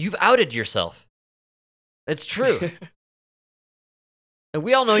you've outed yourself. It's true. And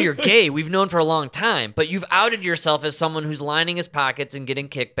we all know you're gay. We've known for a long time, but you've outed yourself as someone who's lining his pockets and getting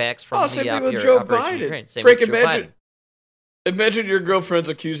kickbacks from same the thing with Operation Joe Ukraine. Biden. Same Frank, with Joe Biden. imagine your girlfriend's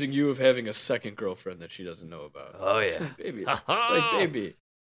accusing you of having a second girlfriend that she doesn't know about. Oh, yeah.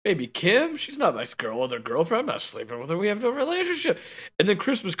 Baby Kim, she's not my other girlfriend. I'm not sleeping with her. We have no relationship. And then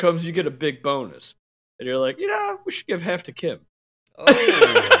Christmas comes, you get a big bonus. And you're like, we should give half to Kim. Oh,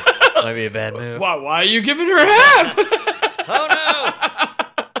 might be a bad move. Why are you giving her half? Oh, no.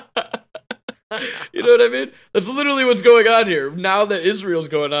 You know what I mean? That's literally what's going on here. Now that Israel's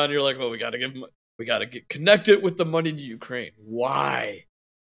going on, you're like, well, we got to get connected with the money to Ukraine. Why?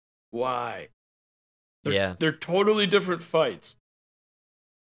 They're totally different fights.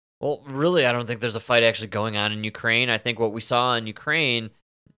 Well, really, I don't think there's a fight actually going on in Ukraine. I think what we saw in Ukraine,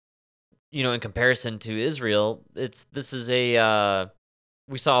 in comparison to Israel, we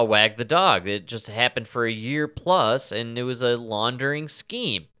saw a wag the dog. It just happened for a year plus, and it was a laundering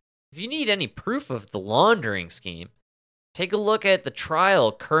scheme. If you need any proof of the laundering scheme, take a look at the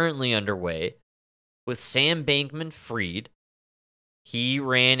trial currently underway with Sam Bankman-Fried. He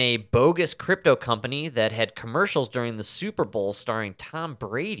ran a bogus crypto company that had commercials during the Super Bowl starring Tom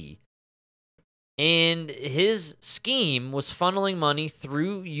Brady. And his scheme was funneling money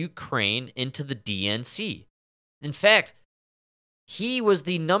through Ukraine into the DNC. In fact, he was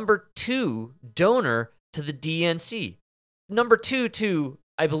the number 2 donor to the DNC. Number 2 to,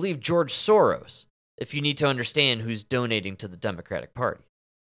 I believe, George Soros, if you need to understand who's donating to the Democratic Party.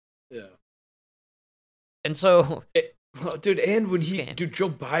 Yeah. And so... and when Joe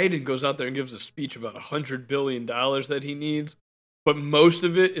Biden goes out there and gives a speech about $100 billion that he needs, but most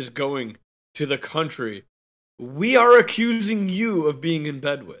of it is going to the country we are accusing you of being in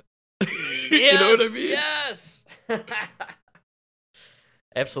bed with. You know what I mean? Yes.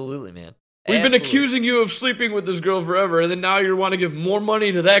 Absolutely, man. We've been accusing you of sleeping with this girl forever, and then now you want to give more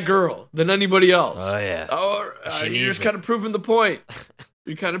money to that girl than anybody else. Oh, yeah. You're just kind of proving the point.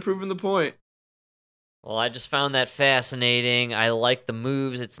 You're kind of proving the point. Well, I just found that fascinating. I like the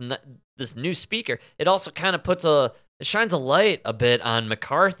moves. It's not, this new speaker. It also kind of it shines a light a bit on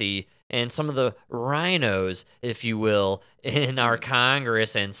McCarthy and some of the rhinos, if you will, in our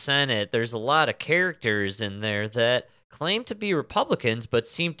Congress and Senate. There's a lot of characters in there that claim to be Republicans, but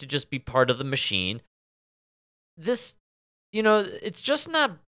seem to just be part of the machine. This, it's just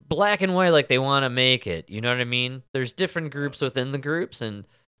not black and white like they want to make it. You know what I mean? There's different groups within the groups, and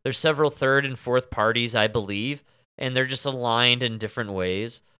there's several third and fourth parties, I believe, and they're just aligned in different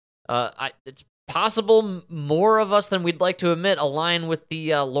ways. It's possible more of us than we'd like to admit align with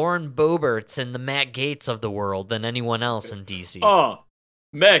the Lauren Boeberts and the Matt Gaetz of the world than anyone else in D.C. Oh,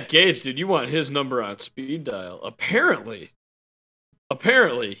 Matt Gaetz, dude, you want his number on speed dial. Apparently,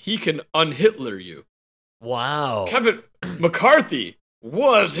 he can un-Hitler you. Wow. Kevin McCarthy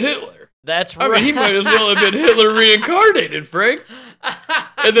was Hitler. That's right. I mean, he might as well have been Hitler reincarnated, Frank.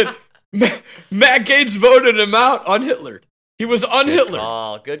 And then Matt Gaetz voted him out un-Hitlered. He was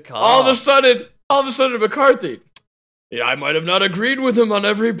un-Hitlered. Good call. All of a sudden, McCarthy. Yeah, I might have not agreed with him on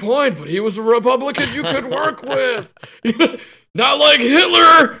every point, but he was a Republican you could work with. Not like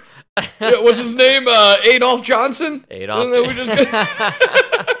Hitler. Yeah, what's his name? Adolf Johnson? The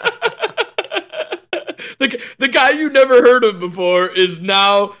guy you never heard of before is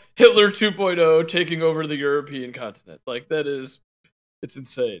now Hitler 2.0 taking over the European continent. Like, it's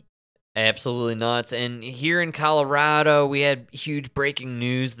insane. Absolutely nuts. And here in Colorado, we had huge breaking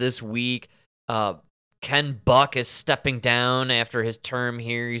news this week. Ken Buck is stepping down after his term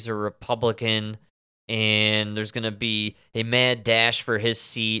here. He's a Republican, and there's going to be a mad dash for his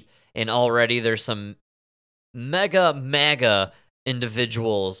seat. And already there's some MAGA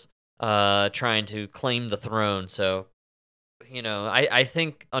individuals trying to claim the throne. So, I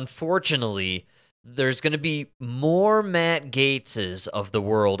think, unfortunately, there's going to be more Matt Gaetzes of the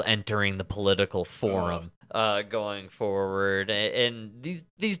world entering the political forum going forward. And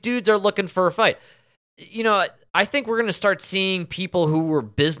these dudes are looking for a fight. I think we're going to start seeing people who were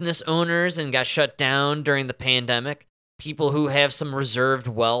business owners and got shut down during the pandemic, people who have some reserved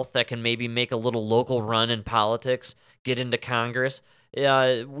wealth that can maybe make a little local run in politics, get into Congress.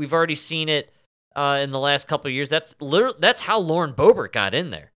 We've already seen it in the last couple of years. That's how Lauren Boebert got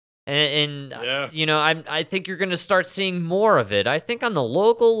in there. And yeah. I think you're going to start seeing more of it. I think on the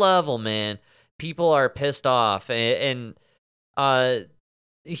local level, man, people are pissed off. And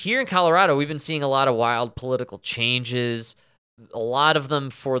here in Colorado, we've been seeing a lot of wild political changes, a lot of them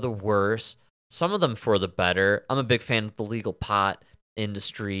for the worse, some of them for the better. I'm a big fan of the legal pot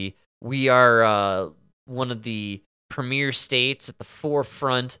industry. We are one of the premier states at the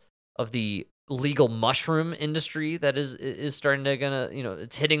forefront of the legal mushroom industry that is starting to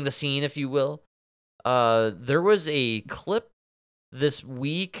it's hitting the scene, if you will. There was a clip this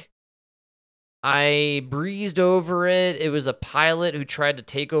week. I breezed over it. It was a pilot who tried to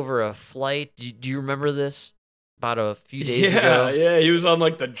take over a flight. Do you remember this? About a few days ago. Yeah, he was on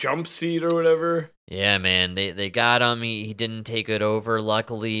like the jump seat or whatever. Yeah, man, they got him. He didn't take it over,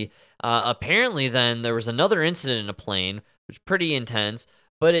 luckily. Apparently, then, there was another incident in a plane, which was pretty intense,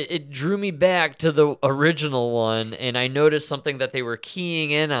 but it drew me back to the original one, and I noticed something that they were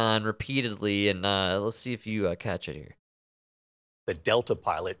keying in on repeatedly, and let's see if you catch it here. The Delta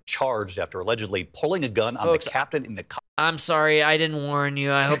pilot charged after allegedly pulling a gun on Folks, the captain in the I'm sorry, I didn't warn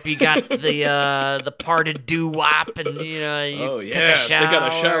you. I hope you got the parted doo-wop and you took a shower. They got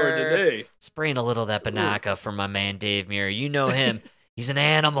a shower today. Spraying a little of that Banaka from my man Dave Muir. You know him. He's an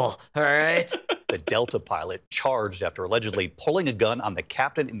animal, all right? The Delta pilot charged after allegedly pulling a gun on the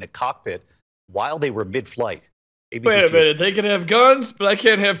captain in the cockpit while they were mid-flight. Wait a minute, they can have guns, but I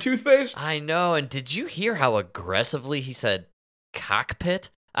can't have toothpaste? I know, and did you hear how aggressively he said cockpit?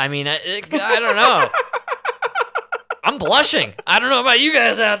 I mean, I don't know. I'm blushing. I don't know about you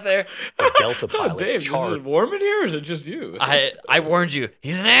guys out there. The Delta pilot Dave, charged. Is it warm in here, or is it just you? I warned you.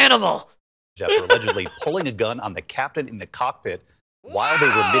 He's an animal. After allegedly pulling a gun on the captain in the cockpit while they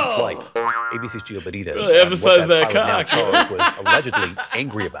were mid-flight. ABC's Gio Benitez. Really emphasize that cock. Charles was allegedly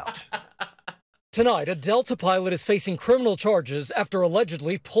angry about. Tonight, a Delta pilot is facing criminal charges after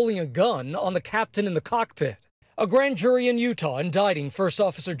allegedly pulling a gun on the captain in the cockpit. A grand jury in Utah indicting First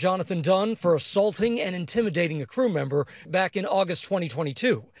Officer Jonathan Dunn for assaulting and intimidating a crew member back in August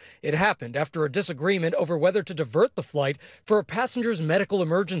 2022. It happened after a disagreement over whether to divert the flight for a passenger's medical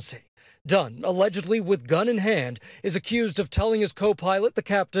emergency. Dunn, allegedly with gun in hand, is accused of telling his co-pilot, the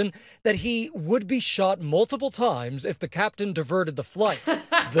captain, that he would be shot multiple times if the captain diverted the flight.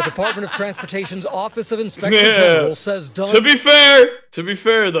 The Department of Transportation's Office of Inspector General says Dunn... To be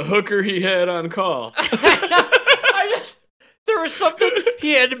fair, the hooker he had on call. There was something.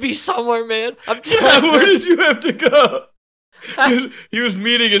 He had to be somewhere, man. I'm telling you. Where did you have to go? He was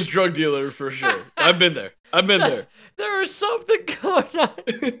meeting his drug dealer for sure. I've been there. There was something going on.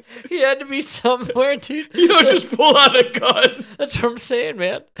 He had to be somewhere, dude. You don't just pull out a gun. That's what I'm saying,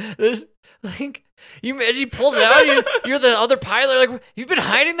 man. You imagine he pulls it out. You're the other pilot. Like, you've been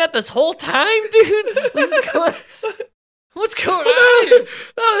hiding that this whole time, dude. What's going on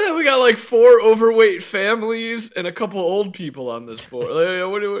here? We got like 4 overweight families and a couple old people on this board.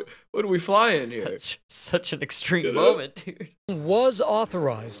 What are we flying here? That's such an extreme moment, dude. Was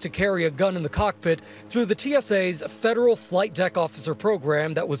authorized to carry a gun in the cockpit through the TSA's Federal Flight Deck Officer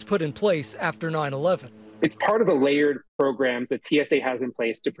program that was put in place after 9/11. It's part of the layered programs that TSA has in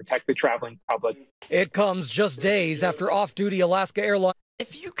place to protect the traveling public. It comes just days after off-duty Alaska Airlines.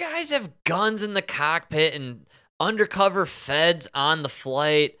 If you guys have guns in the cockpit and undercover feds on the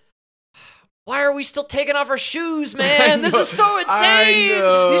flight, why are we still taking off our shoes, man? This is so insane.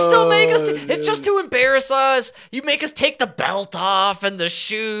 You still make us it's just to embarrass us. You make us take the belt off and the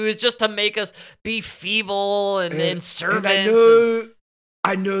shoes just to make us be feeble and servants.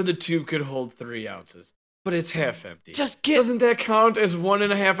 I know the tube could hold 3 ounces, but it's half empty. Doesn't that count as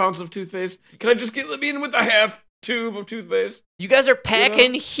 1.5 ounce of toothpaste? Can I just let me in with a half tube of toothpaste? You guys are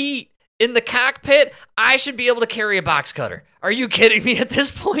packing heat in the cockpit. I should be able to carry a box cutter. Are you kidding me at this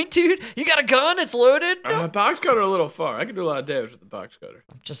point, dude? You got a gun? It's loaded? Box cutter a little far. I can do a lot of damage with the box cutter.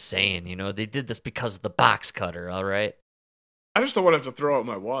 I'm just saying, they did this because of the box cutter, all right? I just don't want to have to throw out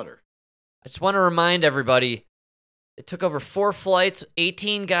my water. I just want to remind everybody, it took over 4 flights,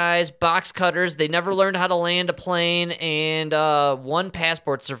 18 guys, box cutters. They never learned how to land a plane, and 1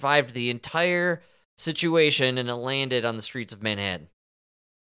 passport survived the entire situation, and it landed on the streets of Manhattan.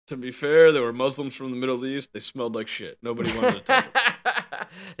 To be fair, they were Muslims from the Middle East. They smelled like shit. Nobody wanted to touch them.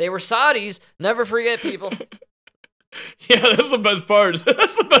 They were Saudis. Never forget, people. Yeah, that's the best part.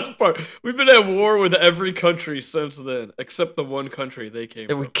 That's the best part. We've been at war with every country since then, except the one country they came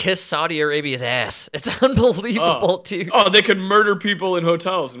from. We kiss Saudi Arabia's ass. It's unbelievable, dude. Oh, they could murder people in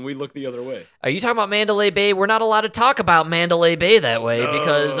hotels, and we look the other way. Are you talking about Mandalay Bay? We're not allowed to talk about Mandalay Bay that way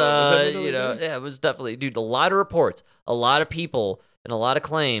because, yeah, it was definitely, dude, a lot of reports, a lot of people, and a lot of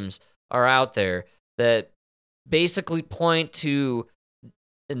claims are out there that basically point to,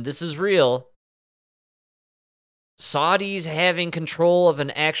 and this is real, Saudis having control of an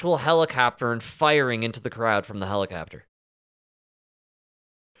actual helicopter and firing into the crowd from the helicopter.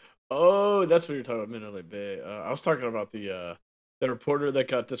 Oh, that's what you're talking about, Mandalay Bay. I was talking about the reporter that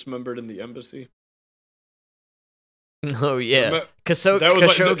got dismembered in the embassy. Oh yeah, That was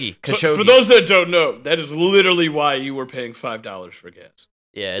Khashoggi. So Khashoggi. for those that don't know, that is literally why you were paying $5 for gas.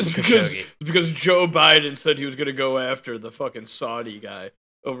 Yeah, it's It's Khashoggi. because Joe Biden said he was going to go after the fucking Saudi guy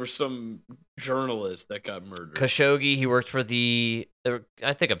over some journalist that got murdered. Khashoggi. He worked for the.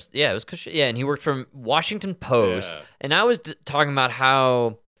 I think it was Khashoggi. Yeah, and he worked for Washington Post. Yeah. And I was talking about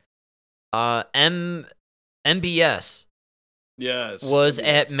how MBS Yes. was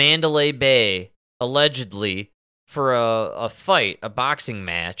at Mandalay Bay allegedly for a fight, a boxing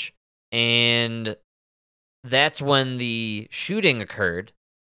match, and that's when the shooting occurred,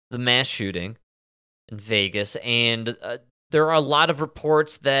 the mass shooting in Vegas, and there are a lot of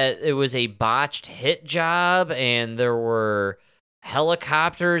reports that it was a botched hit job, and there were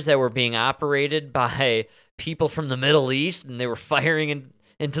helicopters that were being operated by people from the Middle East, and they were firing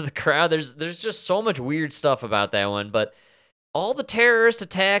into the crowd. There's just so much weird stuff about that one, but all the terrorist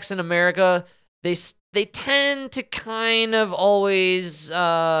attacks in America, they tend to kind of always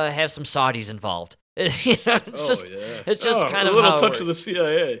have some Saudis involved. It's just kind of a little how it touch works. of the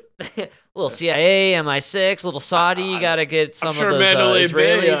CIA. A little CIA, MI6, little Saudi. You got to get some I'm sure of those Mandalay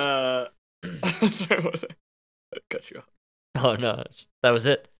Israelis. Bay, sorry, what was that? I cut you off. Oh no, that was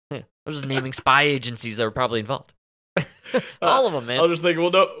it. Yeah. I was just naming spy agencies that were probably involved. All of them, man. I'll just think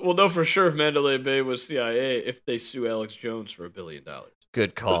we'll know for sure if Mandalay Bay was CIA if they sue Alex Jones for $1 billion.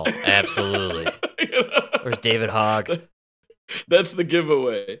 Good call. Absolutely. Where's David Hogg? That's the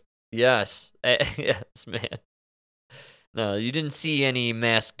giveaway. Yes. Yes, man. No, you didn't see any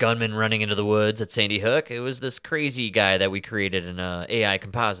masked gunmen running into the woods at Sandy Hook. It was this crazy guy that we created in AI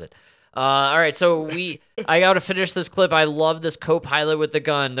composite. All right, so I got to finish this clip. I love this co-pilot with the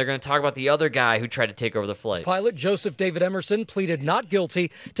gun. They're going to talk about the other guy who tried to take over the flight. Pilot Joseph David Emerson pleaded not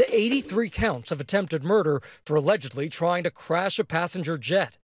guilty to 83 counts of attempted murder for allegedly trying to crash a passenger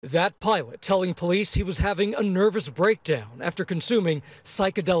jet. That pilot telling police he was having a nervous breakdown after consuming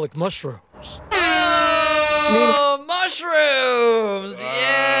psychedelic mushrooms. Oh, mushrooms!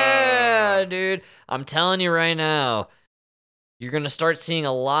 Yeah, dude. I'm telling you right now, you're going to start seeing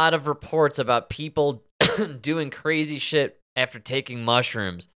a lot of reports about people doing crazy shit after taking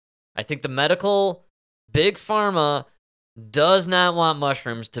mushrooms. I think the medical, big pharma, does not want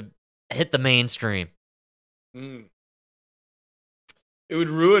mushrooms to hit the mainstream. Mm. It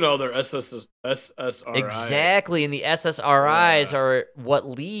would ruin all their SSRIs. Exactly, and the SSRIs are what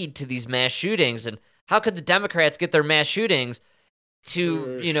lead to these mass shootings. And how could the Democrats get their mass shootings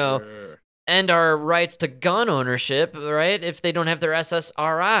to, end our rights to gun ownership, right, if they don't have their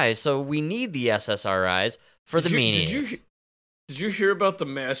SSRIs? So we need the SSRIs for the maniacs. Did you hear about the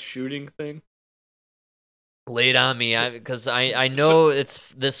mass shooting thing? Lay it on me, because I know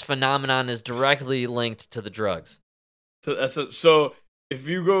this phenomenon is directly linked to the drugs. So if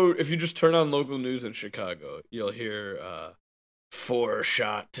you just turn on local news in Chicago, you'll hear 4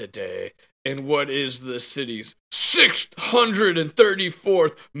 shot today in what is the city's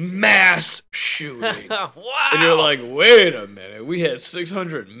 634th mass shooting. Wow! And you're like, wait a minute, we had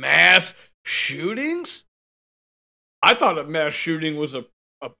 600 mass shootings? I thought a mass shooting was a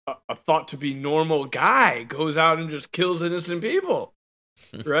thought to be normal guy goes out and just kills innocent people,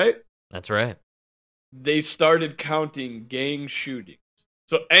 right? That's right. They started counting gang shootings.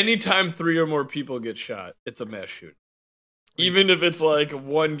 So anytime 3 or more people get shot, it's a mass shooting. Even if it's like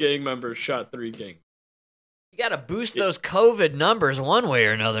one gang member shot 3 gang. You got to boost those COVID numbers one way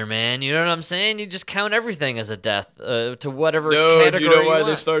or another, man. You know what I'm saying? You just count everything as a death to whatever category do you know why you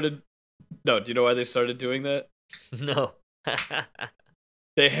they want. started? No, do you know why they started doing that? No.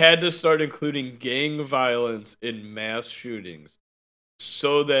 They had to start including gang violence in mass shootings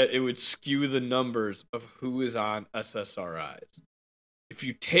so that it would skew the numbers of who is on SSRIs. If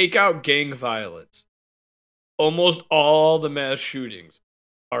you take out gang violence, almost all the mass shootings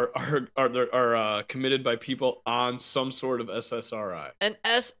are committed by people on some sort of SSRI. And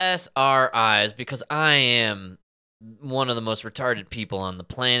SSRIs, because I am one of the most retarded people on the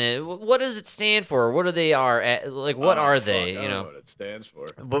planet. What does it stand for? What are they what are they? I don't know what it stands for.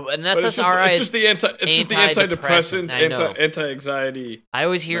 But an But SSRI it's just the antidepressant, I know. anti-anxiety. I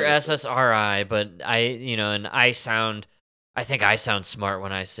always hear medicine. SSRI, but I think I sound smart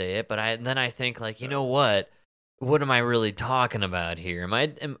when I say it, but then I think like, you know what? What am I really talking about here?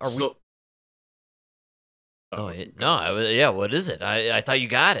 What is it? I thought you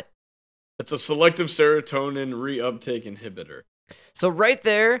got it. It's a selective serotonin reuptake inhibitor. So right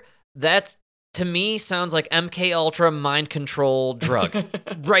there, that's to me sounds like MK Ultra mind control drug.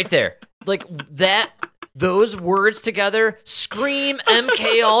 Right there. Like that those words together scream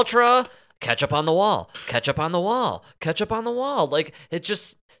MK Ultra, ketchup on the wall, ketchup on the wall, ketchup on the wall. Like, it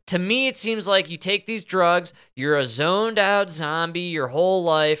just, to me, it seems like you take these drugs, you're a zoned out zombie your whole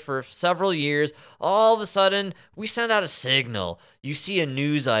life for several years. All of a sudden, we send out a signal. You see a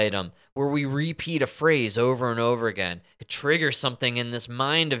news item where we repeat a phrase over and over again. It triggers something in this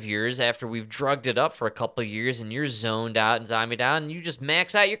mind of yours after we've drugged it up for a couple of years and you're zoned out and zombied out, and you just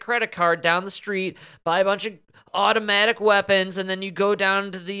max out your credit card down the street, buy a bunch of automatic weapons, and then you go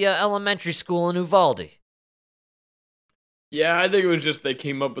down to the elementary school in Uvalde. Yeah, I think it was just they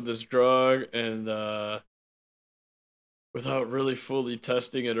came up with this drug and without really fully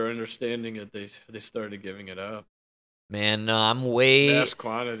testing it or understanding it, they started giving it out. Man, no, I'm way... Mass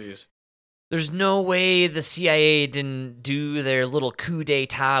quantities. There's no way the CIA didn't do their little coup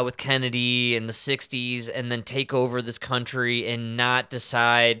d'etat with Kennedy in the 60s and then take over this country and not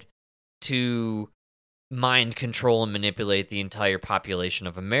decide to mind control and manipulate the entire population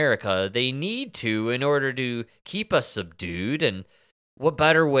of America. They need to in order to keep us subdued, and what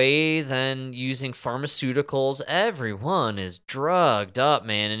better way than using pharmaceuticals? Everyone is drugged up,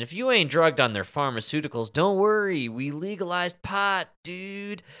 man, and if you ain't drugged on their pharmaceuticals, don't worry, we legalized pot,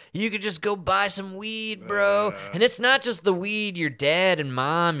 dude. You could just go buy some weed, bro. And it's not just the weed your dad and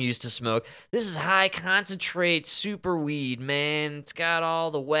mom used to smoke. This is high concentrate super weed, man. It's got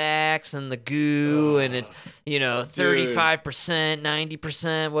all the wax and the goo, and it's, 35%,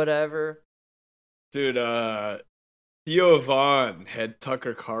 90%, whatever. Dude, Theo Vaughn had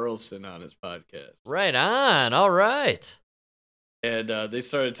Tucker Carlson on his podcast. Right on. All right. And they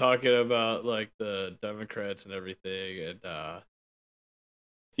started talking about, like, the Democrats and everything. And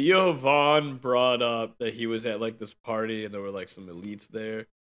Theo Vaughn brought up that he was at, like, this party and there were, like, some elites there.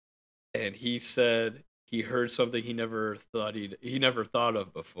 And he said he heard something he never thought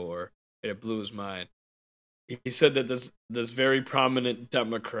of before. And it blew his mind. He said that this very prominent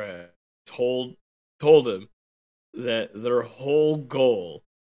Democrat told him that their whole goal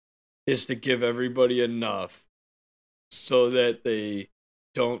is to give everybody enough so that they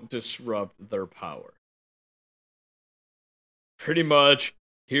don't disrupt their power. Pretty much,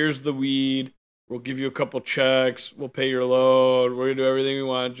 here's the weed, we'll give you a couple checks, we'll pay your loan, we're going to do everything we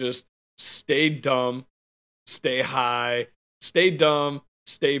want, just stay dumb, stay high, stay dumb,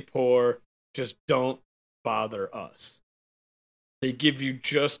 stay poor, just don't bother us. They give you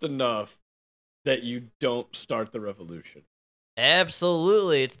just enough that you don't start the revolution.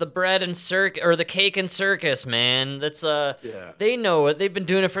 Absolutely. It's the bread and or the cake and circus, man. That's They know it. They've been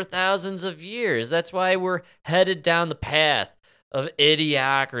doing it for thousands of years. That's why we're headed down the path of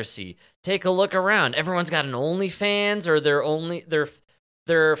idiocracy. Take a look around. Everyone's got an OnlyFans, or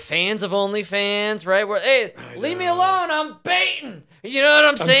they're fans of OnlyFans, right? Where, hey, leave me alone, I'm baiting. You know what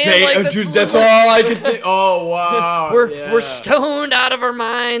I'm saying? Dude, that's all I can think. Oh wow. We're stoned out of our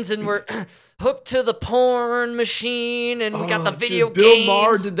minds, and we're hooked to the porn machine, and we got the video dude, Bill games.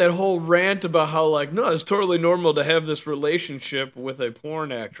 Maher did that whole rant about how, like, no, it's totally normal to have this relationship with a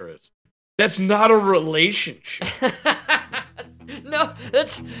porn actress. That's not a relationship. No,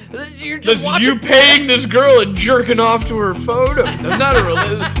 that's you're just watching. You paying this girl and jerking off to her photos. That's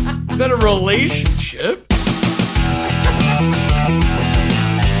not a relationship.